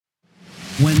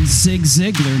When Zig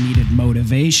Ziglar needed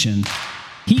motivation,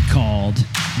 he called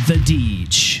the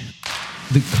Deej.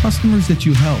 The customers that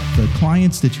you help, the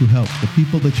clients that you help, the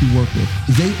people that you work with,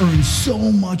 they earn so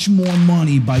much more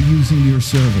money by using your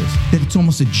service that it's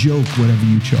almost a joke whatever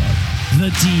you charge.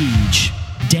 The Deej,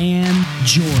 Dan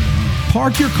Jordan.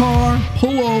 Park your car,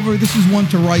 pull over. This is one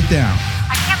to write down.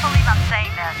 I can't believe I'm saying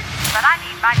this, but I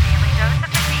need my daily dose of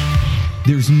the Deej.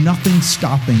 There's nothing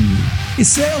stopping you.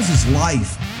 Sales is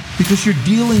life because you're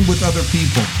dealing with other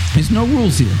people. There's no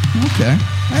rules here. Okay,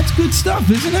 that's good stuff,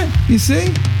 isn't it? You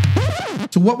see?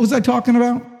 So what was I talking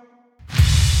about?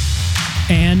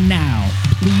 And now,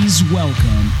 please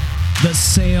welcome the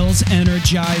Sales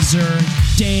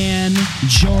Energizer, Dan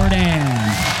Jordan.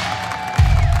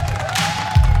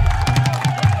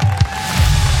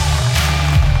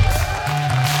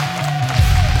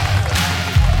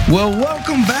 Well,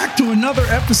 welcome back to another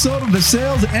episode of the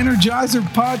Sales Energizer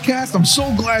podcast. I'm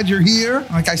so glad you're here.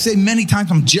 Like I say many times,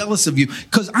 I'm jealous of you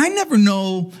because I never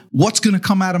know what's going to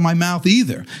come out of my mouth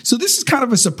either. So this is kind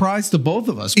of a surprise to both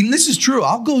of us. And this is true.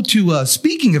 I'll go to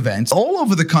speaking events all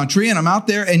over the country and I'm out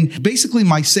there. And basically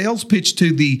my sales pitch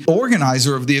to the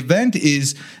organizer of the event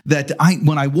is that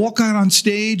when I walk out on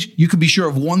stage, you can be sure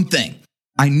of one thing.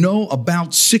 I know about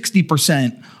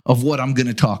 60% of what I'm going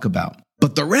to talk about.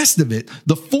 But the rest of it,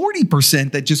 the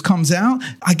 40% that just comes out,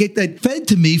 I get that fed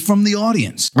to me from the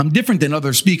audience. I'm different than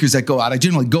other speakers that go out. I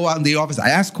generally go out in the office, I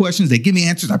ask questions, they give me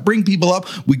answers, I bring people up,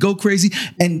 we go crazy.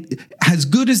 And as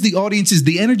good as the audience is,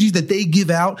 the energy that they give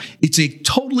out, it's a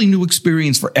totally new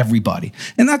experience for everybody.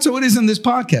 And that's how it is in this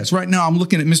podcast. Right now, I'm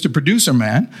looking at Mr. Producer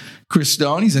Man, Chris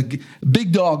Stone. He's a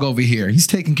big dog over here. He's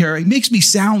taking care of it. He makes me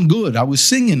sound good. I was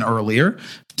singing earlier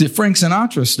to Frank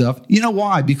Sinatra stuff. You know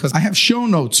why? Because I have show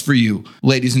notes for you,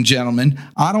 ladies and gentlemen.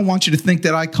 I don't want you to think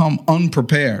that I come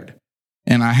unprepared.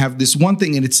 And I have this one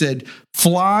thing, and it said,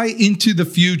 fly into the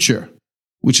future,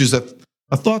 which is a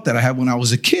thought that I had when I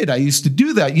was a kid. I used to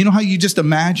do that. You know how you just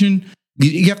imagine,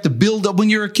 you have to build up. When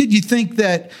you're a kid, you think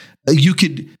that you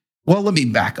could. Well, let me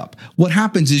back up. What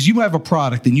happens is you have a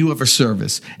product and you have a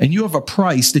service and you have a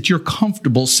price that you're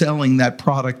comfortable selling that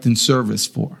product and service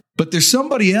for. But there's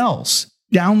somebody else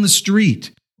down the street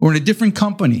or in a different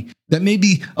company that may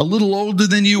be a little older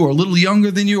than you or a little younger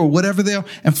than you or whatever they are.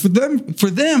 And for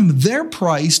them, their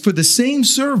price for the same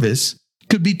service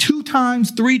could be 2 times,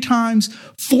 3 times,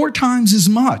 4 times as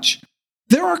much.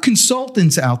 There are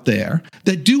consultants out there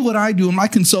that do what I do. In my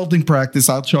consulting practice,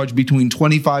 I'll charge between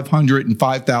 $2,500 and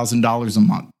 $5,000 a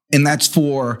month. And that's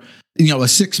for, a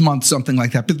 6 month, something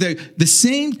like that. But the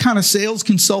same kind of sales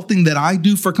consulting that I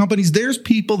do for companies, there's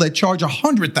people that charge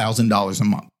 $100,000 a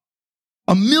month.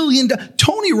 $1 million.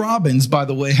 Tony Robbins, by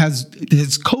the way, has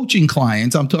his coaching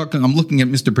clients. I'm looking at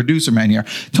Mr. Producer Man here.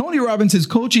 Tony Robbins, his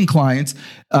coaching clients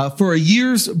for a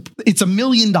year's, it's $1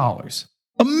 million. $1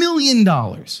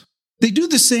 million. They do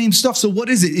the same stuff. So what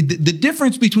is it? The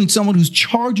difference between someone who's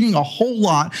charging a whole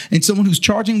lot and someone who's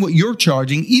charging what you're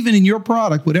charging, even in your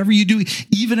product, whatever you do,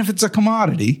 even if it's a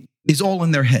commodity, is all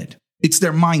in their head. It's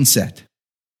their mindset.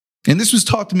 And this was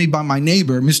taught to me by my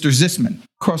neighbor, Mr. Zisman,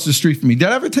 across the street from me. Did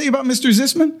I ever tell you about Mr.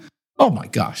 Zisman? Oh my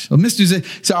gosh. Well,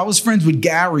 so I was friends with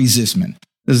Gary Zisman.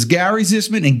 There's Gary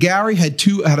Zisman, and Gary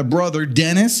had a brother,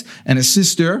 Dennis, and a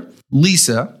sister,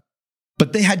 Lisa,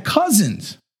 but they had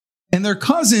cousins. And their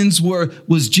cousins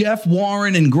was Jeff,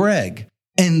 Warren, and Greg.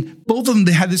 And both of them,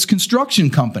 they had this construction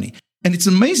company. And it's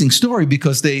an amazing story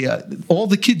because all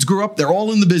the kids grew up, they're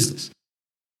all in the business.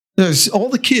 All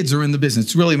the kids are in the business.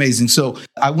 It's really amazing. So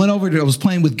I was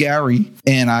playing with Gary,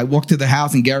 and I walked to the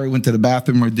house, and Gary went to the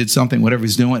bathroom or did something, whatever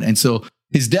he's doing. And so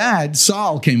his dad,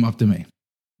 Saul, came up to me.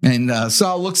 And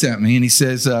Saul looks at me, and he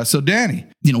says, so Danny,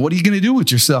 what are you going to do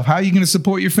with yourself? How are you going to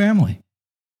support your family?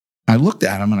 I looked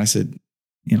at him, and I said,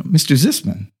 Mr.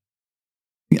 Zisman,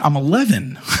 I'm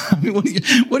 11. I mean, what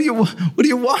do you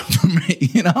want from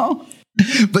me?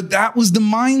 But that was the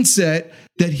mindset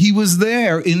that he was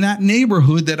there in that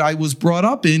neighborhood that I was brought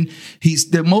up in. He's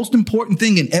the most important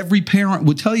thing, and every parent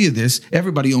would tell you this.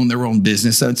 Everybody owned their own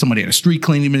business. Somebody had a street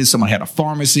cleaning business. Someone had a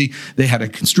pharmacy. They had a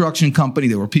construction company.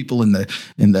 There were people in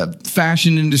the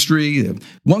fashion industry.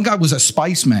 One guy was a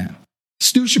spice man.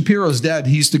 Stu Shapiro's dad,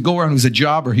 he used to go around, he was a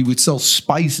jobber. He would sell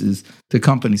spices to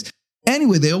companies.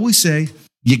 Anyway, they always say,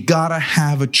 you got to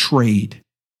have a trade.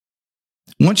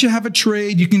 Once you have a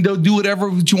trade, you can do whatever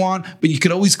you want, but you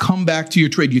can always come back to your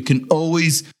trade. You can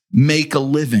always make a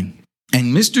living.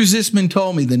 And Mr. Zisman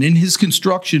told me that in his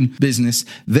construction business,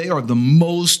 they are the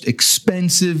most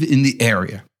expensive in the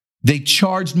area. They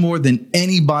charged more than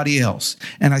anybody else.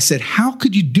 And I said, how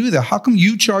could you do that? How come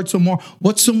you charge so more?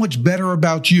 What's so much better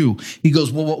about you? He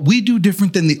goes, well, what we do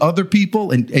different than the other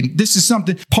people, and this is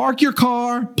something, park your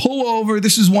car, pull over.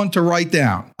 This is one to write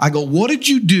down. I go, what did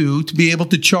you do to be able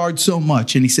to charge so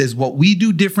much? And he says, what we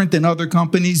do different than other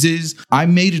companies is I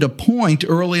made it a point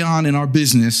early on in our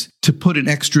business to put an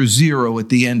extra zero at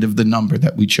the end of the number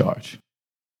that we charge.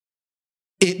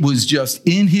 It was just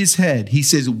in his head. He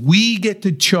says, we get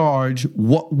to charge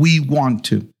what we want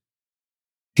to.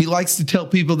 He likes to tell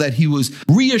people that he was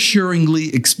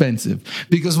reassuringly expensive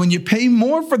because when you pay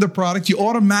more for the product, you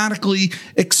automatically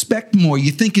expect more.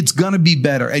 You think it's going to be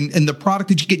better. And the product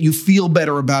that you get, you feel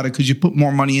better about it because you put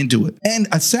more money into it. And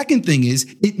a second thing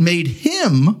is it made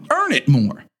him earn it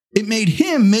more. It made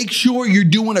him make sure you're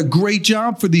doing a great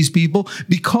job for these people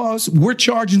because we're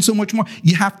charging so much more.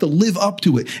 You have to live up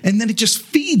to it. And then it just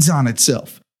feeds on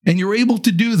itself. And you're able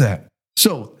to do that.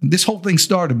 So this whole thing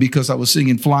started because I was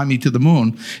singing Fly Me to the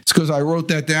Moon. It's because I wrote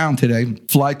that down today,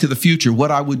 Fly to the Future.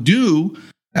 What I would do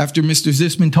after Mr.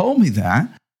 Zisman told me that,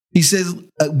 he says,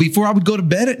 before I would go to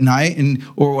bed at night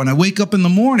or when I wake up in the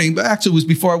morning, but actually it was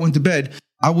before I went to bed,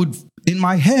 I would, in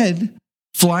my head,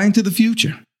 fly into the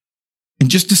future. And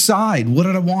just decide, what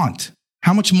did I want?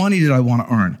 How much money did I want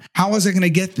to earn? How was I going to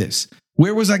get this?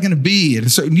 Where was I going to be?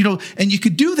 And you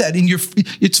could do that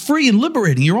it's free and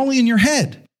liberating. You're only in your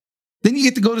head. Then you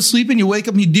get to go to sleep and you wake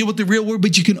up and you deal with the real world,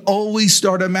 but you can always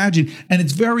start imagining. And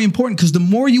it's very important because the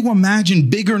more you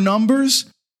imagine bigger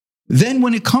numbers, then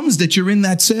when it comes that you're in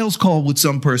that sales call with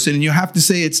some person and you have to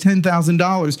say it's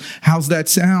 $10,000, how's that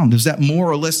sound? Is that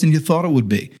more or less than you thought it would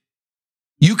be?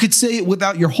 You could say it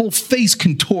without your whole face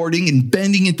contorting and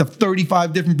bending into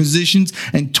 35 different positions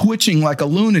and twitching like a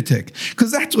lunatic,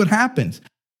 because that's what happens.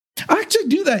 I actually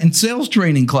do that in sales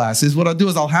training classes. What I'll do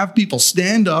is I'll have people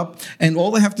stand up and all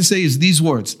they have to say is these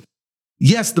words.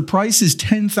 Yes, the price is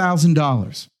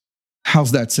 $10,000.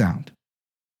 How's that sound?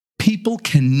 People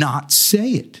cannot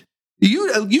say it.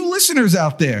 You listeners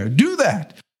out there, do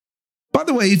that. By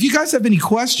the way, if you guys have any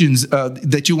questions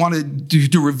that you want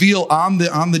to reveal on the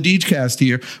Deejcast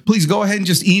here, please go ahead and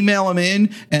just email them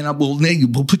in, and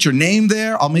we'll put your name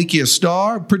there. I'll make you a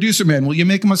star. Producer man, will you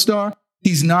make him a star?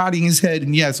 He's nodding his head,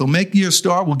 and yes, we'll make you a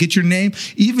star. We'll get your name,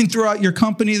 even throw out your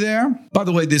company there. By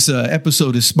the way, this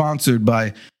episode is sponsored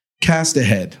by Cast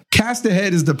Ahead. Cast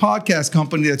Ahead is the podcast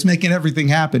company that's making everything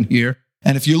happen here.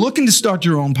 And if you're looking to start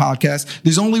your own podcast,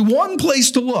 there's only one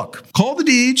place to look. Call the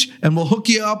Deej and we'll hook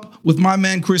you up with my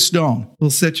man, Chris Stone.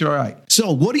 We'll set you all right.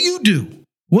 So what do you do?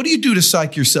 What do you do to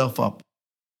psych yourself up?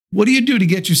 What do you do to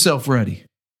get yourself ready?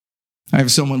 I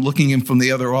have someone looking in from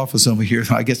the other office over here.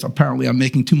 I guess apparently I'm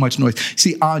making too much noise.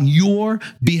 See, on your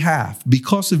behalf,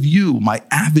 because of you, my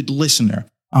avid listener,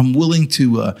 I'm willing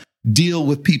to deal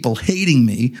with people hating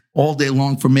me all day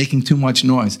long for making too much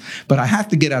noise. But I have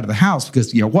to get out of the house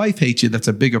because your wife hates you. That's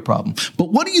a bigger problem.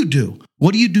 But what do you do?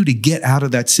 What do you do to get out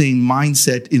of that same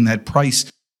mindset in that price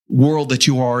world that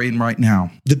you are in right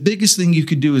now? The biggest thing you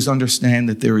could do is understand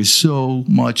that there is so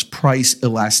much price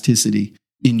elasticity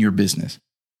in your business.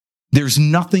 There's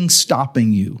nothing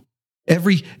stopping you.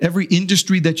 Every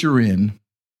industry that you're in,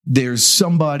 there's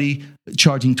somebody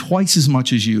charging twice as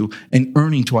much as you and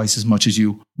earning twice as much as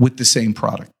you with the same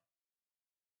product.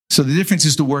 So the difference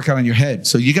is to work out on your head.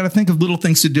 So you got to think of little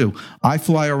things to do. I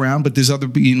fly around, but there's other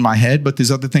in my head, but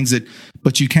there's other things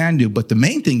but you can do. But the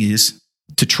main thing is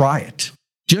to try it.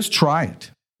 Just try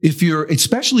it.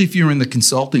 Especially if you're in the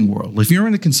consulting world. If you're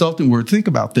in the consulting world, think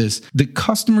about this. The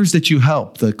customers that you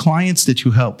help, the clients that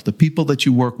you help, the people that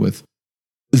you work with,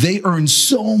 they earn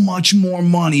so much more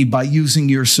money by using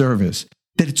your service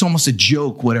that it's almost a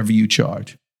joke, whatever you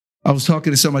charge. I was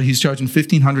talking to somebody who's charging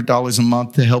 $1,500 a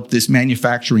month to help this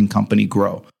manufacturing company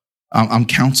grow. I'm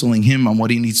counseling him on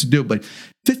what he needs to do, but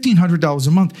 $1,500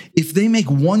 a month. If they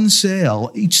make one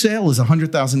sale, each sale is a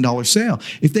 $100,000 sale.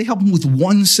 If they help them with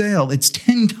one sale, it's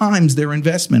 10 times their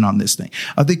investment on this thing.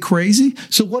 Are they crazy?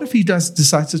 So what if he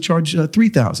decides to charge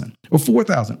 $3,000 or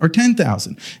 $4,000 or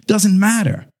 $10,000? Doesn't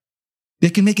matter. They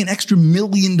can make an extra $1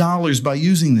 million by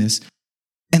using this,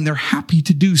 and they're happy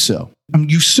to do so. I mean,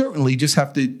 you certainly just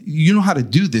have to, you know how to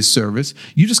do this service.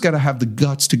 You just got to have the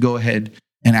guts to go ahead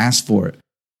and ask for it.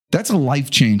 That's a life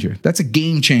changer. That's a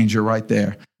game changer right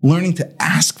there. Learning to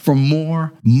ask for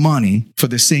more money for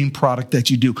the same product that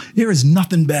you do. There is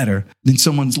nothing better than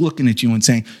someone's looking at you and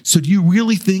saying, so do you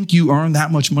really think you earn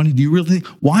that much money? Do you really think,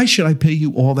 why should I pay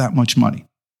you all that much money?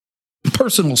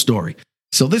 Personal story.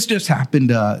 So this just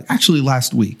happened actually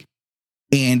last week.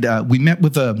 And we met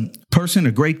with a person,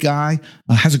 a great guy,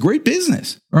 has a great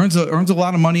business, earns a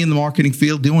lot of money in the marketing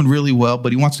field, doing really well,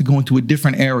 but he wants to go into a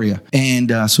different area. And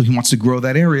so he wants to grow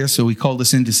that area. So he called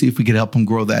us in to see if we could help him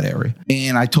grow that area.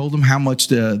 And I told him how much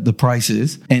the price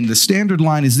is. And the standard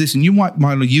line is this, and you might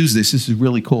want to use this. This is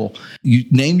really cool. You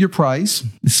name your price.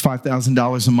 It's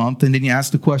 $5,000 a month. And then you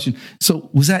ask the question, so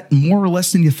was that more or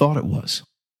less than you thought it was?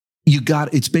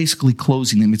 It's basically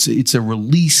closing them. It's a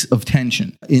release of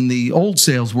tension. In the old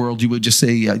sales world, you would just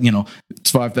say,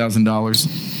 it's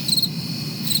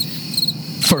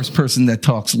 $5,000. First person that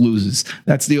talks loses.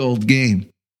 That's the old game.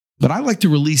 But I like to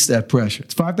release that pressure.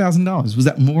 It's $5,000. Was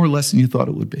that more or less than you thought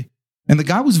it would be? And the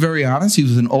guy was very honest. He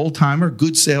was an old timer,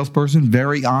 good salesperson,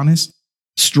 very honest,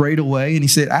 straight away. And he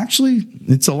said, actually,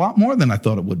 it's a lot more than I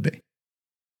thought it would be.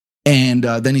 And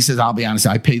then he says, I'll be honest,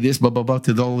 I pay this, blah, blah, blah,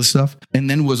 to all this stuff. And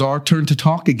then it was our turn to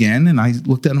talk again. And I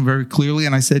looked at him very clearly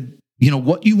and I said,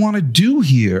 what you want to do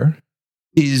here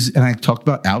is, and I talked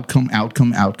about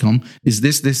outcome, is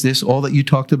this, all that you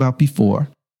talked about before.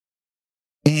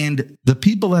 And the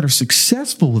people that are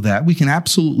successful with that, we can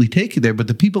absolutely take you there. But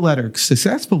the people that are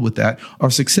successful with that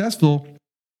are successful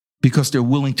because they're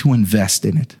willing to invest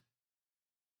in it.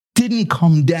 Didn't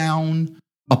come down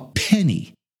a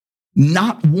penny.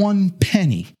 Not one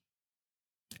penny.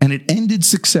 And it ended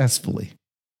successfully.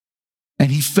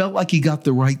 And he felt like he got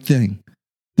the right thing.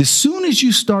 As soon as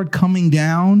you start coming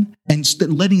down and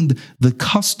letting the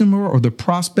customer or the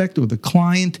prospect or the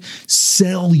client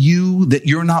sell you that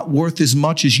you're not worth as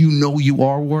much as you know you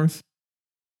are worth,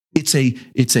 it's a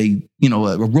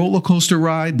roller coaster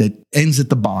ride that ends at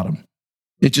the bottom.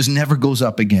 It just never goes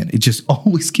up again. It just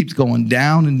always keeps going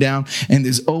down and down. And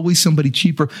there's always somebody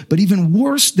cheaper. But even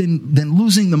worse than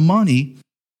losing the money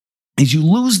is you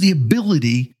lose the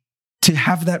ability to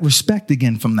have that respect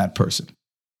again from that person.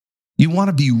 You want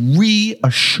to be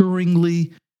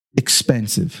reassuringly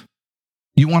expensive.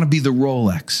 You want to be the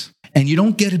Rolex. And you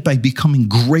don't get it by becoming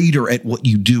greater at what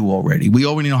you do already. We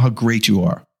already know how great you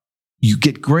are. You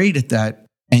get great at that,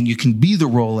 and you can be the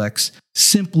Rolex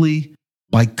simply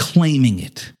by claiming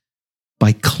it,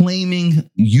 by claiming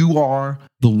you are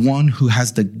the one who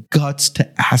has the guts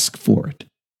to ask for it,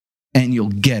 and you'll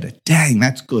get it. Dang,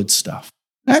 that's good stuff.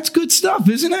 That's good stuff,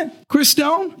 isn't it, Chris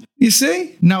Stone? You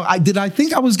see? Now, did I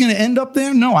think I was going to end up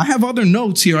there? No, I have other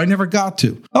notes here I never got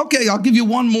to. Okay, I'll give you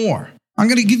one more. I'm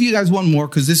going to give you guys one more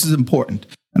because this is important.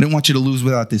 I didn't want you to lose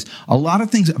without this. A lot of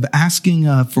things of asking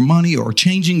for money or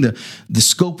changing the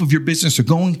scope of your business or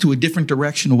going to a different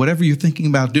direction or whatever you're thinking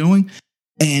about doing,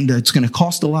 and it's going to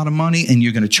cost a lot of money, and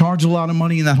you're going to charge a lot of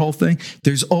money in that whole thing.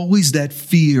 There's always that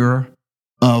fear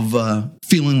of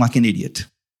feeling like an idiot.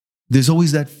 There's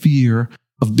always that fear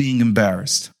of being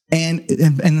embarrassed. And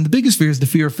the biggest fear is the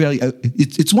fear of failure.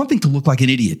 It's one thing to look like an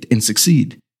idiot and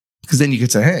succeed, because then you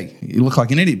could say, hey, you look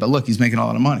like an idiot, but look, he's making a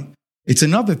lot of money. It's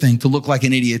another thing to look like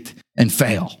an idiot and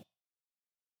fail.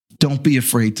 Don't be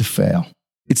afraid to fail.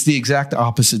 It's the exact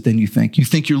opposite than you think. You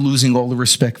think you're losing all the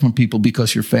respect from people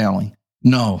because you're failing.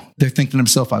 No, they're thinking to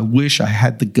themselves, I wish I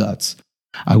had the guts.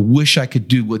 I wish I could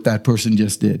do what that person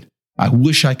just did. I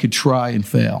wish I could try and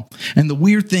fail. And the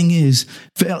weird thing is,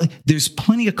 there's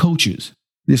plenty of coaches.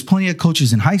 There's plenty of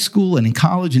coaches in high school and in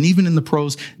college and even in the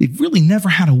pros. They've really never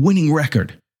had a winning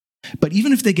record. But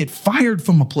even if they get fired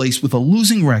from a place with a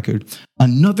losing record,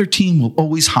 another team will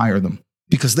always hire them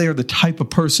because they are the type of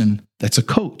person that's a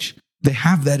coach. They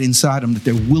have that inside them that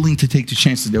they're willing to take the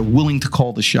chances. They're willing to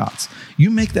call the shots. You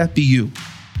make that be you.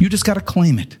 You just got to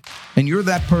claim it. And you're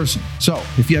that person. So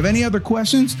if you have any other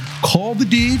questions, call the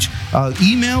Deej,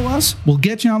 email us. We'll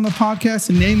get you on the podcast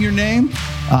and name your name.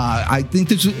 I think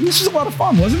this is a lot of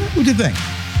fun, wasn't it? What do you think?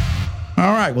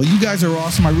 All right. Well, you guys are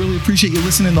awesome. I really appreciate you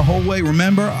listening the whole way.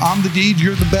 Remember, I'm the Deej.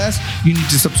 You're the best. You need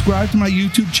to subscribe to my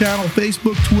YouTube channel,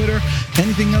 Facebook, Twitter,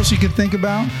 anything else you can think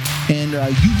about. And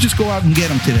you just go out and get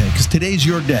them today because today's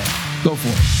your day. Go for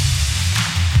it.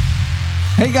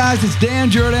 Hey guys, it's Dan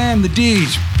Jordan, the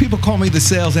Deej. People call me the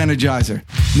Sales Energizer.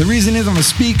 And the reason is I'm a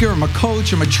speaker, I'm a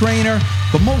coach, I'm a trainer.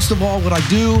 But most of all, what I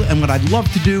do and what I'd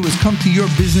love to do is come to your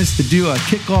business to do a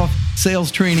kickoff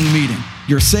sales training meeting.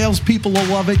 Your salespeople will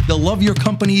love it. They'll love your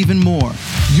company even more.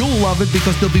 You'll love it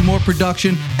because there'll be more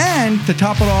production. And to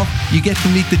top it off, you get to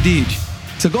meet the Deej.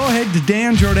 So go ahead to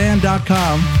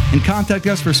danjordan.com and contact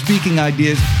us for speaking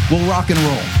ideas. We'll rock and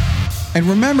roll. And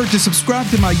remember to subscribe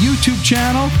to my YouTube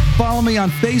channel, follow me on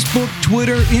Facebook,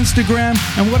 Twitter, Instagram,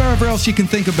 and whatever else you can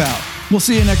think about. We'll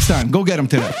see you next time. Go get them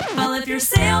today. Well, if your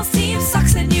sales team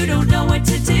sucks, then